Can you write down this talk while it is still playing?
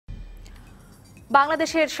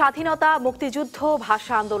বাংলাদেশের স্বাধীনতা, মুক্তিযুদ্ধ,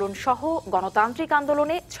 ভাষা আন্দোলন সহ গণতান্ত্রিক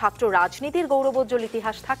আন্দোলনে ছাত্র রাজনীতির গৌরবোজ্জ্বল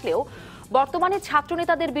ইতিহাস থাকলেও বর্তমানে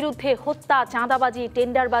ছাত্রনেতাদের বিরুদ্ধে হত্যা, চাঁদাবাজি,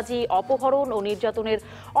 টেন্ডারবাজি, অপহরণ ও নির্যাতনের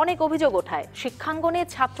অনেক অভিযোগ ওঠায় শিক্ষাঙ্গনে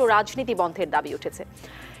ছাত্র রাজনীতি বন্ধের দাবি উঠেছে।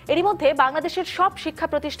 এরই মধ্যে বাংলাদেশের সব শিক্ষা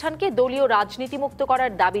প্রতিষ্ঠানকে দলীয় রাজনীতিমুক্ত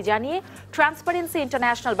করার দাবি জানিয়ে ট্রান্সপারেন্সি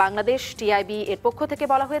ইন্টারন্যাশনাল বাংলাদেশ টিআইবি এর পক্ষ থেকে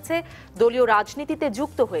বলা হয়েছে, দলীয় রাজনীতিতে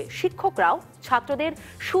যুক্ত হয়ে শিক্ষকরাও ছাত্রদের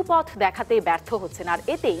সুপথ দেখাতে ব্যর্থ হচ্ছেন, আর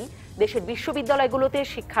এতেই দেশের বিশ্ববিদ্যালয়গুলোতে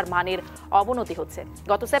শিক্ষার মানের অবনতি হচ্ছে।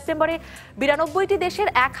 গত সেপ্টেম্বরে 92টি দেশের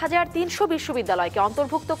 1300 বিশ্ববিদ্যালয়কে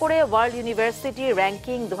অন্তর্ভুক্ত করে ওয়ার্ল্ড ইউনিভার্সিটি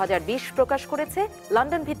র্যাঙ্কিং 2020 প্রকাশ করেছে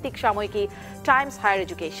লন্ডন ভিত্তিক সাময়িকী টাইমস হায়ার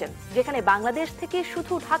এডুকেশন, যেখানে বাংলাদেশ থেকে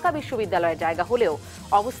শুধু ঢাকা বিশ্ববিদ্যালয়ের জায়গা হলেও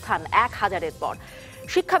অবস্থান 1000-এর পর।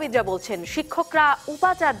 শিক্ষাবিদরা বলছেন, শিক্ষকরা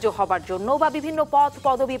উপাচার্য হবার জন্য বা বিভিন্ন পদ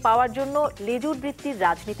পদবি পাওয়ার জন্য লেজুর বৃত্তির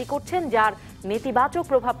রাজনীতি করছেন, যার নেতিবাচক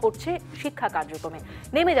প্রভাব পড়ছে শিক্ষা কার্যক্রমে,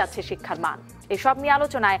 নেমে যাচ্ছে শিক্ষার মান। এসব নিয়ে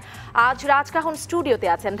আলোচনায় আজ রাজকাহন স্টুডিওতে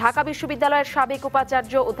আছেন ঢাকা বিশ্ববিদ্যালয়ের সাবেক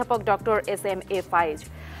উপাচার্য অধ্যাপক ডক্টর এস.এম.এ. ফায়েজ,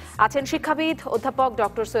 আছেন শিক্ষাবিদ অধ্যাপক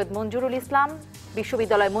ডক্টর সৈয়দ মঞ্জুরুল ইসলাম,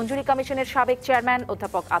 বিশ্ববিদ্যালয় মঞ্জুরি কমিশনের সাবেক চেয়ারম্যান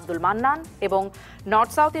অধ্যাপক আব্দুল মান্নান এবং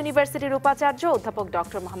নর্থ সাউথ ইউনিভার্সিটির উপাচার্য অধ্যাপক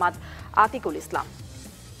ডক্টর মোহাম্মদ আতিকুল ইসলাম।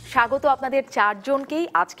 স্বাগত আপনাদের চারজনকেই।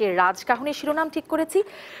 আজকে রাজকাহনের শিরোনাম ঠিক করেছি,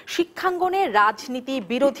 শিক্ষাঙ্গনে রাজনীতি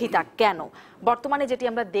বিরোধিতা কেন। বর্তমানে যেটি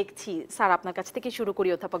আমরা দেখছি, স্যার আপনার কাছ থেকে শুরু করি,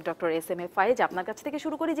 অধ্যাপক ডক্টর এস.এম.এ. ফায়েজ আপনার কাছ থেকে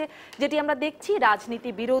শুরু করি, যেটি আমরা দেখছি রাজনীতি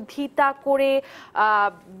বিরোধিতা করে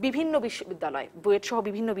বিভিন্ন বিশ্ববিদ্যালয়, বুয়েট সহ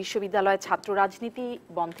বিভিন্ন বিশ্ববিদ্যালয়ে ছাত্র রাজনীতি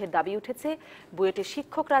বন্ধের দাবি উঠেছে। বুয়েটের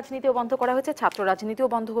শিক্ষক রাজনীতিও বন্ধ করা হয়েছে, ছাত্র রাজনীতিও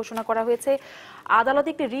বন্ধ ঘোষণা করা হয়েছে, আদালতে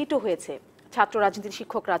একটি রিটও হয়েছে ছাত্র রাজনীতি,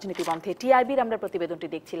 শিক্ষক রাজনীতি বন্ধে। টিআইবির আমরা প্রতিবেদনটি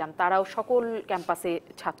দেখছিলাম, তারাও সকল ক্যাম্পাসে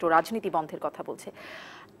ছাত্র রাজনীতি বন্ধের কথা বলছে।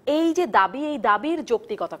 এই যে দাবি, এই দাবির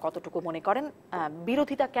যৌক্তিকতা কতটুকু মনে করেন?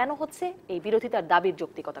 বিরোধিতা কেন হচ্ছে, এই বিরোধিতার দাবির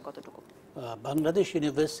যৌক্তিকতা কতটুকু? Bangladesh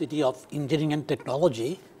university of engineering and technology,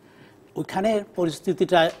 ওখানের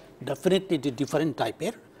পরিস্থিতিটা ডেফিনেটলি ডিফারেন্ট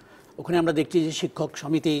টাইপের। ওখানে আমরা দেখছি যে শিক্ষক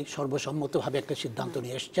সমিতি সর্বসম্মতভাবে একটা সিদ্ধান্ত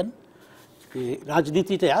নিয়ে এসছেন,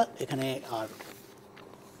 রাজনীতিটা এখানে আর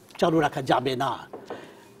চালু রাখা যাবে না।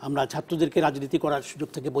 আমরা ছাত্রদেরকে রাজনীতি করার সুযোগ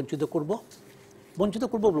থেকে বঞ্চিত করব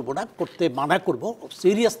বলবো না, করতে মানা করব,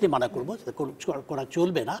 সিরিয়াসলি মানা করব, করা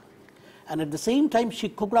চলবে না। And at the same time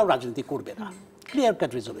শিক্ষকরাও রাজনীতি করবে না, ক্লিয়ার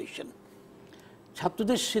কাট রেজলিউশন।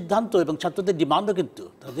 ছাত্রদের সিদ্ধান্ত এবং ছাত্রদের ডিমান্ডও কিন্তু,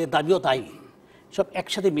 তাদের দাবিও তাই, সব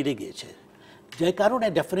একসাথে মিলে গিয়েছে, যে কারণে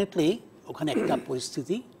ডেফিনেটলি ওখানে একটা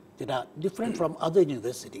পরিস্থিতি যেটা different from other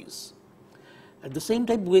universities. At the same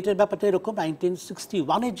time বুয়েটের ব্যাপারটা এরকম,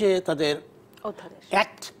 1961-এ যে তাদের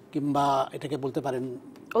অ্যাক্ট কিংবা এটাকে বলতে পারেন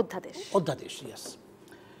অধ্যাদেশ, ইয়েস,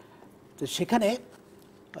 তো সেখানে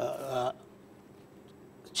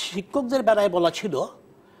শিক্ষকদের বেলায় বলা ছিল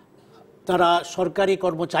তারা সরকারি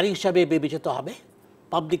কর্মচারী হিসাবে বিবেচিত হবে,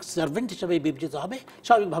 পাবলিক সার্ভেন্ট হিসাবে বিবেচিত হবে,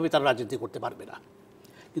 স্বাভাবিকভাবে তারা রাজনীতি করতে পারবে না।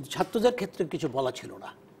 কিন্তু ছাত্রদের ক্ষেত্রে কিছু বলা ছিল না,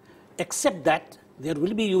 except that there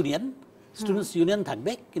will be union, students union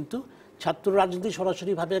থাকবে, কিন্তু ছাত্র রাজনীতি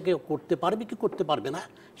সরাসরিভাবে কেউ করতে পারবে কি করতে পারবে না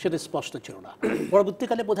সেটা স্পষ্ট ছিল না।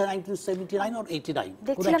 পরবর্তীকালে বোধহয় 1979 or 89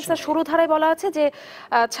 দেখছিলাম স্যার, শুরু ধারায় বলা আছে যে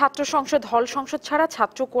ছাত্র সংসদ, হল সংসদ ছাড়া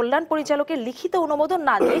ছাত্র কল্যাণ পরিচালকের লিখিত অনুমোদন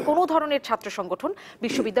না দিয়ে কোনো ধরনের ছাত্র সংগঠন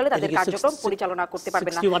বিশ্ববিদ্যালয়ে তাদের কার্যক্রম পরিচালনা করতে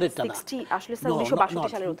পারবে না। আসলে স্যার 1962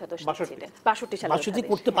 সালের অধ্যাদেশ, 62 সালে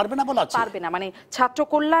করতে পারবে না বলা আছে, পারবে না মানে ছাত্র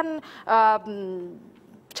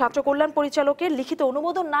কল্যাণ পরিচালকের লিখিত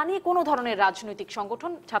অনুমোদন না নিয়ে কোনো ধরনের রাজনৈতিক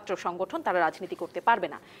সংগঠন, ছাত্র সংগঠন তারা রাজনীতি করতে পারবে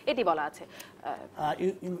না, এটি বলা আছে।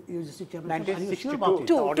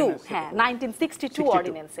 1962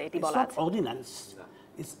 অর্ডিন্যান্সে এটি বলা আছে। অর্ডিন্যান্স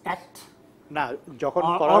ইজ অ্যাক্ট না, যখন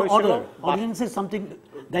করা হয়েছিল ordinance is something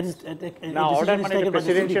that is না, অর্ডার মানে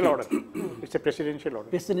presidential order, it's a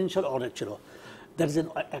presidential order ছিল, that is an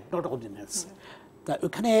act, not ordinance. তা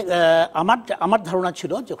ওখানে আমার ধারণা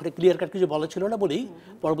ছিল যে ওখানে ক্লিয়ার কাট কিছু বলা ছিল না বলেই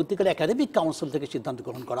পরবর্তীকালে একাডেমিক কাউন্সিল থেকে সিদ্ধান্ত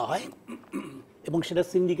গ্রহণ করা হয় এবং সেটা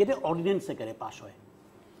সিন্ডিকেটে অর্ডিন্যান্স আকারে পাস হয়।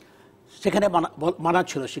 সেখানে মানা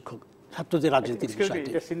ছিল শিক্ষক ছাত্রদের রাজনীতির বিষয়টি।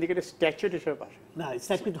 এটা সিন্ডিকেটের স্ট্যাচুট হিসেবে পাস না,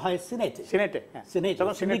 স্ট্যাচুট হয় সিনেটে, সিনেটে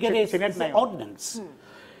সিনেট নাই অর্ডিন্যান্স।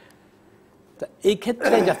 তা এই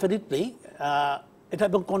ক্ষেত্রে ডেফিনেটলি এটা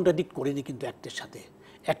এবং কন্ট্রাডিক্ট করেনি কিন্তু অ্যাক্টের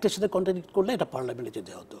সাথে কন্ট্রাডিক্ট করলে এটা পার্লামেন্টে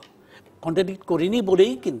যেতে হতো, কন্ট্রাডিক্ট করিনি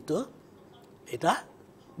বলেই কিন্তু এটা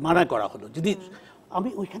মানা করা হলো। যদি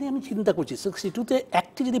আমি চিন্তা করছি 62-তে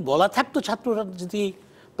অ্যাক্টে যদি বলা থাকতো ছাত্ররা যদি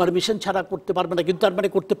পারমিশন ছাড়া করতে পারবে না, কিন্তু তার মানে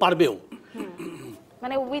করতে পারবেও,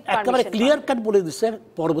 মানে একেবারে ক্লিয়ার কাট বলে দিচ্ছে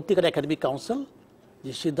পরবর্তীকালে একাডেমিক কাউন্সিল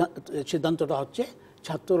যে সিদ্ধান্তটা হচ্ছে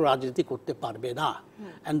ছাত্র রাজনীতি করতে পারবে না,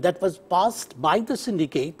 and that was passed by the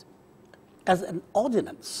syndicate as an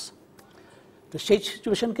ordinance. তো সেই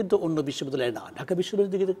সিচুয়েশন কিন্তু অন্য বিশ্ববিদ্যালয়ে না। ঢাকা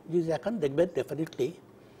বিশ্ববিদ্যালয়ের দিকে যদি দেখান দেখবেন ডেফিনেটলি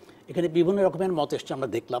এখানে বিভিন্ন রকমের মত এসছে, আমরা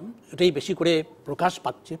দেখলাম এটাই বেশি করে প্রকাশ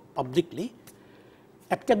পাচ্ছে পাবলিকলি।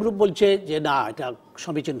 একটা গ্রুপ বলছে যে না, এটা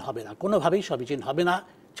সমীচীন হবে না, কোনোভাবেই সমীচীন হবে না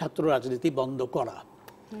ছাত্র রাজনীতি বন্ধ করা।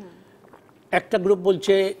 একটা গ্রুপ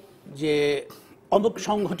বলছে যে অমুক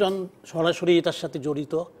সংগঠন সরাসরি এটার সাথে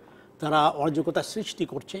জড়িত, তারা অরাজকতা সৃষ্টি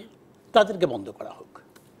করছে, তাদেরকে বন্ধ করা হোক।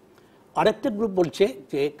 আরেকটা গ্রুপ বলছে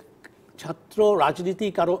যে ছাত্র রাজনীতি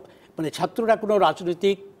কারো মানে ছাত্ররা কোনো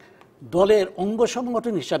রাজনৈতিক দলের অঙ্গ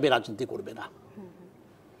সংগঠন হিসাবে রাজনীতি করবে না।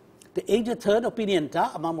 তো এই যে থার্ড অপিনিয়নটা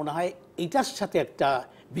আমার মনে হয় এইটার সাথে একটা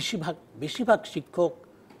বেশিরভাগ শিক্ষক,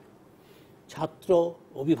 ছাত্র,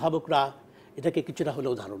 অভিভাবকরা এটাকে কিছুটা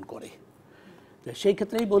হলেও ধারণ করে। তো সেই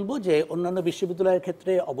ক্ষেত্রেই বলবো যে অন্যান্য বিশ্ববিদ্যালয়ের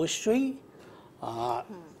ক্ষেত্রে অবশ্যই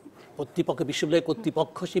বিশ্ববিদ্যালয়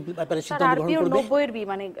কর্তৃপক্ষ সেই ব্যাপারে সিদ্ধান্ত গ্রহণ করবে। 90-এর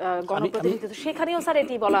মানে গণপ্রতিনিধিত্ব সেখানেও স্যার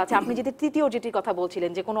এটি বলা আছে। আপনি যদি তৃতীয় যেটির কথা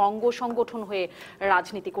বলছিলেন যে কোনো অঙ্গ সংগঠন হয়ে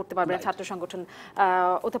রাজনীতি করতে পারবে না ছাত্র সংগঠন,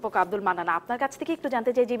 অধ্যাপক আব্দুল মান্নান, আপনার কাছ থেকে একটু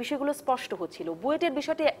জানতে চাই যে বিষয়গুলো স্পষ্ট হচ্ছিল। বুয়েটের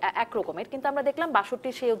বিষয়টি একরকমের, কিন্তু আমরা দেখলাম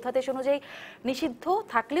 62 সেই অধ্যাদেশ অনুযায়ী নিষিদ্ধ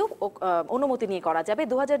থাকলেও অনুমতি নিয়ে করা যাবে।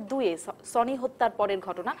 2002-এ সনি হত্যার পরের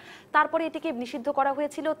ঘটনা, তারপরে এটিকে নিষিদ্ধ করা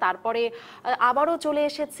হয়েছিল, তারপরে আবারও চলে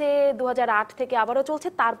এসেছে 2008 থেকে আবারও চলছে,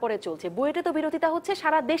 তারপরে চলছে। বুয়েটে তো বিরোধিতা হচ্ছে,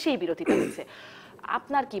 সারা দেশেই বিরোধিতা হচ্ছে।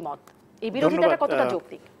 আপনার কি মত, এই বিরোধিতাটা কতটা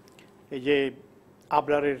যৌক্তিক? এই যে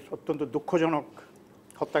আবরারের অত্যন্ত দুঃখজনক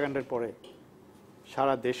হত্যাকাণ্ডের পরে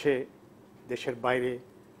সারা দেশে, দেশের বাইরে,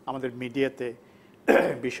 আমাদের মিডিয়াতে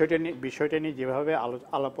বিষয়টা নিয়ে যেভাবে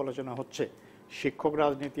আলাপ আলোচনা হচ্ছে, শিক্ষক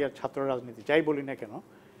রাজনীতি আর ছাত্র রাজনীতি যাই বলি না কেন,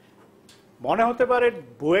 মনে হতে পারে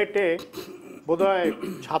বুয়েটে বোধহয়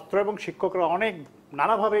ছাত্র এবং শিক্ষকরা অনেক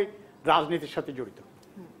নানাভাবে রাজনীতির সাথে জড়িত।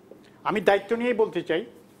 আমি দায়িত্ব নিয়েই বলতে চাই,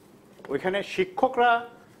 ওইখানে শিক্ষকরা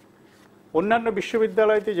অন্যান্য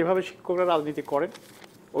বিশ্ববিদ্যালয়তে যেভাবে শিক্ষকরা রাজনীতি করেন,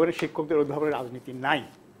 ওখানে শিক্ষকদের ওইভাবে রাজনীতি নাই।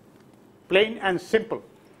 Plain and simple.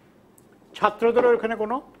 ছাত্রদেরও ওখানে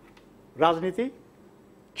কোনো রাজনীতি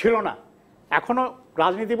ছিল না। এখনও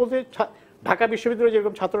রাজনীতি বলতে ঢাকা বিশ্ববিদ্যালয়ে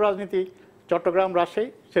যেরকম ছাত্র রাজনীতি, চট্টগ্রাম, রাজশাহী,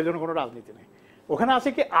 সেজন্য কোনো রাজনীতি নেই। ওখানে আছে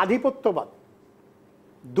কি আধিপত্যবাদ,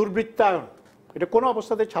 দুর্বৃত্তায়ন। এটা কোনো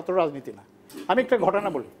অবস্থাতে ছাত্র রাজনীতি না। আমি একটা ঘটনা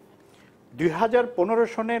বলি। 2015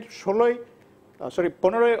 সনের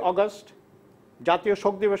 15ই অগস্ট জাতীয়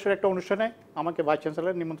শোক দিবসের একটা অনুষ্ঠানে আমাকে ভাইস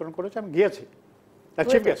চ্যান্সেলর নিমন্ত্রণ করেছে, আমি গিয়েছি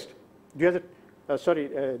চিফ গেস্ট।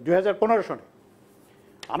 2015 সনে।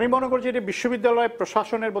 আমি মনে করছি এটা বিশ্ববিদ্যালয়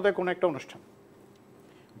প্রশাসনের বোধহয় কোনো একটা অনুষ্ঠান।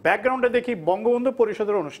 ব্যাকগ্রাউন্ডে দেখি বঙ্গবন্ধু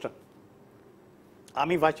পরিষদের অনুষ্ঠান।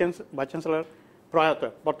 আমি ভাইস চ্যান্সেলর প্রয়াত,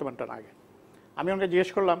 বর্তমানটা না আগে। আমি ওনাকে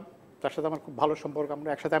জিজ্ঞেস করলাম, তার সাথে আমার খুব ভালো সম্পর্ক, আমরা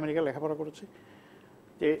একসাথে আমেরিকা লেখাপড়া করেছি,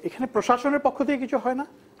 যে এখানে প্রশাসনের পক্ষ থেকে কিছু হয় না?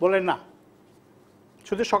 বলেন না,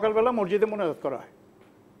 শুধু সকালবেলা মসজিদে মোনাজাত করা হয়।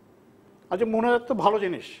 আচ্ছা, মোনাজাত তো ভালো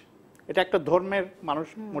জিনিস, এটা একটা ধর্মের মানুষ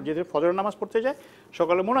মসজিদে ফজরের নামাজ পড়তে যায়,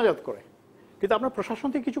 সকালে মোনাজাত করে, কিন্তু আপনার প্রশাসন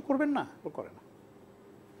থেকে কিছু করবেন না? ও করে না।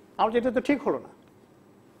 আমার যেটা তো ঠিক হলো না।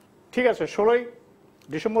 ঠিক আছে, 16ই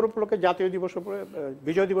ডিসেম্বর উপলক্ষে, জাতীয় দিবস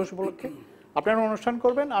বিজয় দিবস উপলক্ষে আপনারা অনুষ্ঠান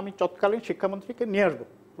করবেন, আমি তৎকালীন শিক্ষামন্ত্রীকে নিয়ে আসবো,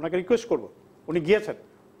 ওনাকে রিকোয়েস্ট করবো। উনি গিয়েছেন।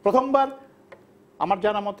 প্রথমবার আমার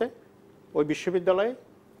জানা মতে ওই বিশ্ববিদ্যালয়ে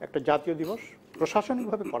একটা জাতীয় দিবস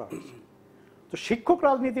প্রশাসনিকভাবে করা হয়েছে। তো শিক্ষক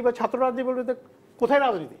রাজনীতি বা ছাত্র রাজনীতি বলতে কোথায়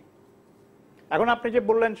রাজনীতি? এখন আপনি যে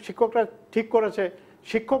বললেন শিক্ষকরা ঠিক করেছে,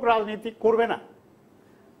 শিক্ষক রাজনীতি করবে না,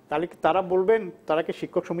 তাহলে কি তারা বলবেন তারা কি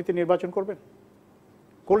শিক্ষক সমিতি নির্বাচন করবেন?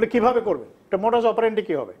 করলে কিভাবে করবেন? এটা মোডাস অপারেন্ডি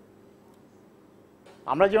কি হবে?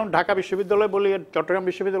 আমরা যেমন ঢাকা বিশ্ববিদ্যালয় বলি, চট্টগ্রাম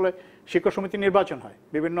বিশ্ববিদ্যালয়ে শিক্ষক সমিতি নির্বাচন হয়,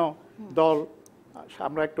 বিভিন্ন দল,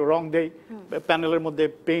 আমরা একটু রং দেই প্যানেলের মধ্যে,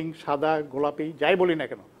 পিঙ্ক, সাদা, গোলাপি, যাই বলি না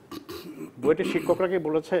কেন। বুয়েটের শিক্ষকরা কি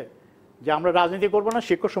বলেছে যে আমরা রাজনীতি করবো না,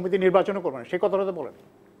 শিক্ষক সমিতি নির্বাচনও করবো না? সেই কথাটা তো বলেন।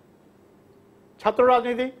 ছাত্র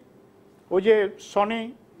রাজনীতি, ওই যে সনি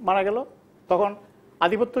মারা গেল, তখন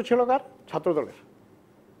আধিপত্য ছিল কার? ছাত্র দলের।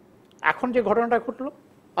 এখন যে ঘটনাটা ঘটলো,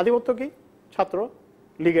 আধিপত্য কি? ছাত্র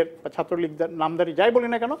লীগের বা ছাত্র লীগ নামদারি, যাই বলি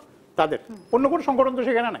না কেন তাদের। অন্য কোনো সংগঠন তো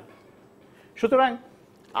সেখানে নাই। সুতরাং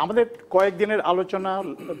আমাদের কয়েকদিনের আলোচনা,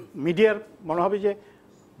 মিডিয়ার মনে হবে যে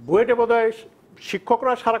বুয়েটে বোধহয়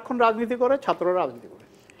শিক্ষকরা সারাক্ষণ রাজনীতি করে, ছাত্ররা রাজনীতি করে।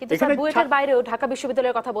 বুয়েটের বাইরেও ঢাকা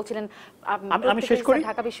বিশ্ববিদ্যালয়ের কথা বলছিলেন, আমি শেষ করি।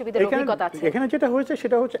 ঢাকা বিশ্ববিদ্যালয়ের অভিজ্ঞতা আছে। এখানে যেটা হয়েছে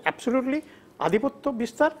সেটা হচ্ছে অ্যাবসলিউটলি আধিপত্য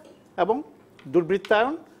বিস্তার এবং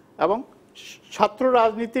দুর্বৃত্তায়ন এবং ছাত্র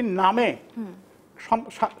রাজনীতির নামে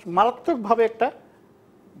মারাত্মকভাবে একটা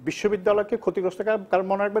বিশ্ববিদ্যালয়কে ক্ষতিগ্রস্ত করা। কারণ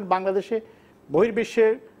মনে রাখবেন, বাংলাদেশে বহির্বিশ্বে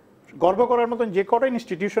গর্ব করার মতন যে কটা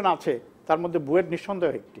ইনস্টিটিউশন আছে তার মধ্যে বুয়েট নিঃসন্দেহ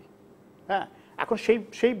একটি। হ্যাঁ, এখন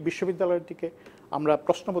সেই বিশ্ববিদ্যালয়টিকে আমরা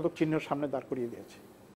প্রশ্নবোধক চিহ্নের সামনে দাঁড় করিয়ে দিয়েছি।